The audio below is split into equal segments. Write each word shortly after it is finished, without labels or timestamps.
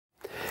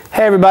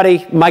Hey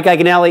everybody, Mike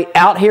Iaconelli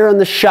out here in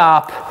the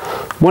shop.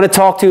 Want to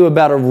talk to you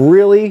about a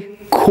really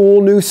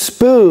cool new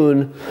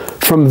spoon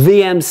from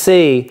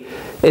VMC.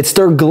 It's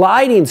their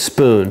gliding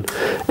spoon.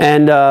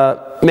 And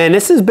man,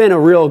 this has been a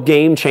real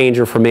game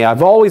changer for me.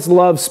 I've always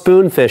loved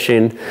spoon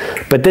fishing,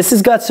 but this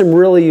has got some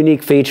really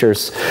unique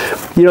features.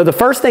 You know, the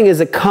first thing is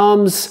it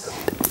comes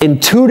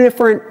in two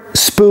different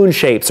spoon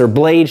shapes or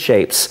blade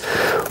shapes.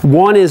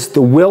 One is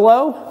the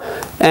willow,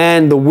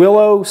 and the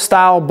willow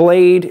style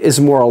blade is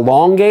more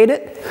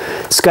elongated.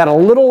 It's got a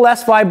little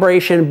less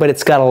vibration, but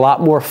it's got a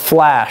lot more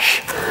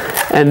flash.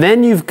 And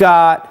then you've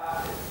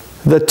got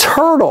the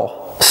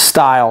turtle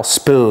style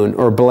spoon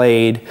or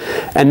blade,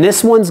 and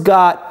this one's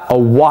got a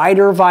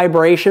wider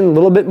vibration, a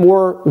little bit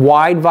more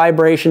wide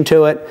vibration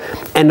to it,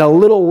 and a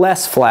little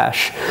less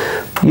flash.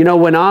 You know,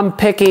 when I'm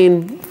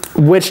picking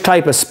which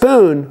type of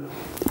spoon,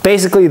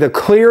 basically the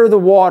clearer the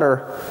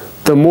water,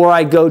 the more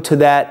I go to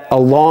that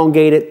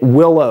elongated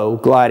willow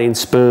gliding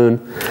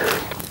spoon.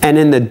 And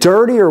in the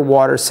dirtier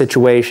water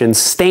situation,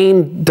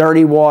 stained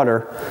dirty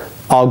water,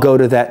 I'll go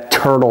to that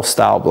turtle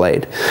style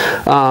blade.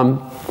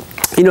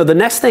 You know, the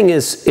next thing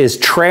is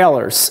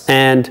trailers,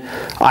 and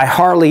I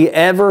hardly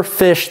ever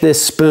fish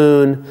this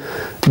spoon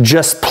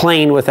just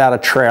plain without a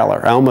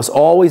trailer. I almost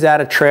always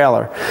add a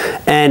trailer,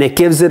 and it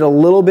gives it a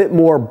little bit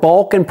more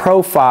bulk and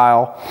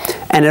profile,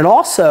 and it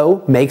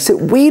also makes it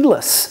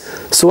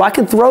weedless. So I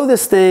can throw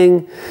this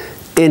thing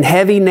in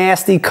heavy,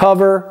 nasty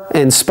cover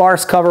and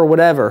sparse cover,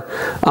 whatever.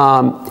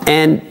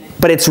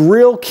 But it's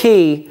real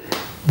key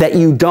that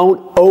you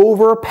don't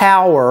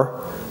overpower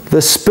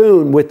the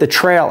spoon with the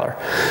trailer.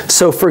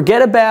 So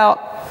forget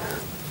about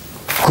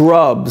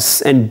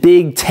grubs and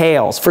big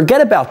tails. Forget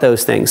about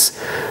those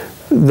things.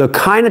 The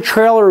kind of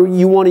trailer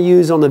you want to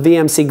use on the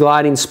VMC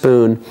Gliding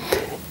Spoon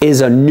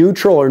is a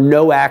neutral or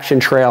no action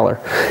trailer.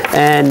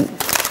 And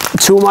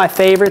two of my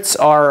favorites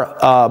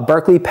are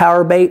Berkeley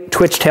Power Bait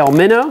Twitch Tail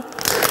Minnow.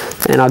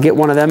 And I'll get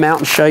one of them out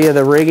and show you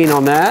the rigging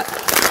on that.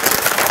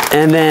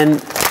 And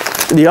then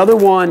the other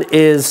one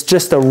is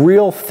just a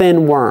real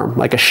thin worm,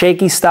 like a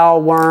shaky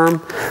style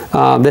worm.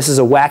 This is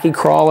a wacky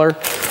crawler.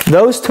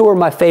 Those two are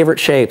my favorite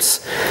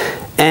shapes.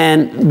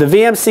 And the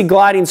VMC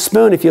Gliding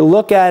Spoon, if you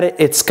look at it,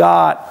 it's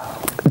got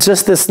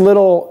just this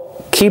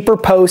little keeper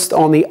post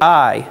on the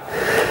eye.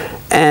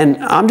 And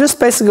I'm just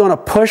basically going to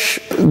push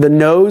the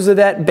nose of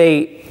that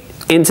bait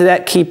into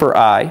that keeper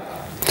eye.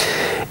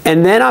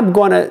 And then I'm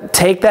going to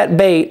take that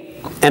bait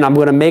and I'm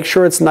going to make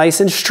sure it's nice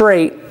and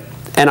straight,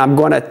 and I'm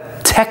going to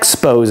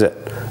Texpose it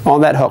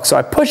on that hook. So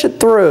I push it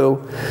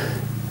through,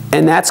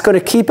 and that's going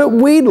to keep it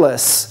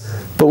weedless.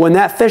 But when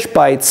that fish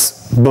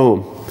bites,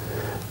 boom,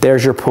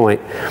 there's your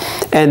point.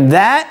 And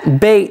that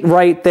bait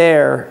right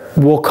there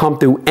will come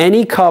through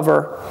any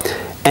cover,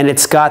 and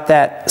it's got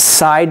that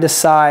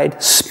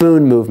side-to-side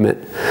spoon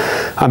movement.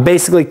 I'm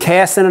basically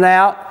casting it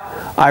out.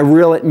 I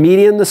reel it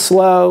medium to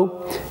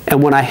slow,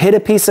 and when I hit a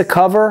piece of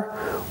cover,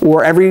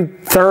 or every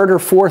third or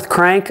fourth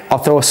crank, I'll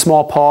throw a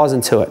small pause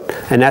into it,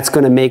 and that's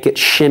going to make it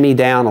shimmy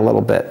down a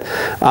little bit.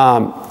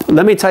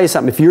 Let me tell you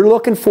something. If you're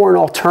looking for an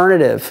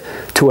alternative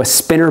to a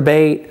spinner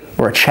bait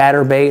or a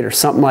chatter bait or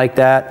something like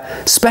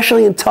that,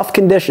 especially in tough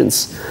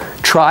conditions,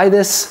 try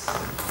this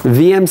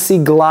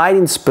VMC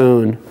Gliding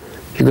Spoon.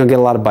 You're going to get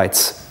a lot of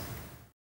bites.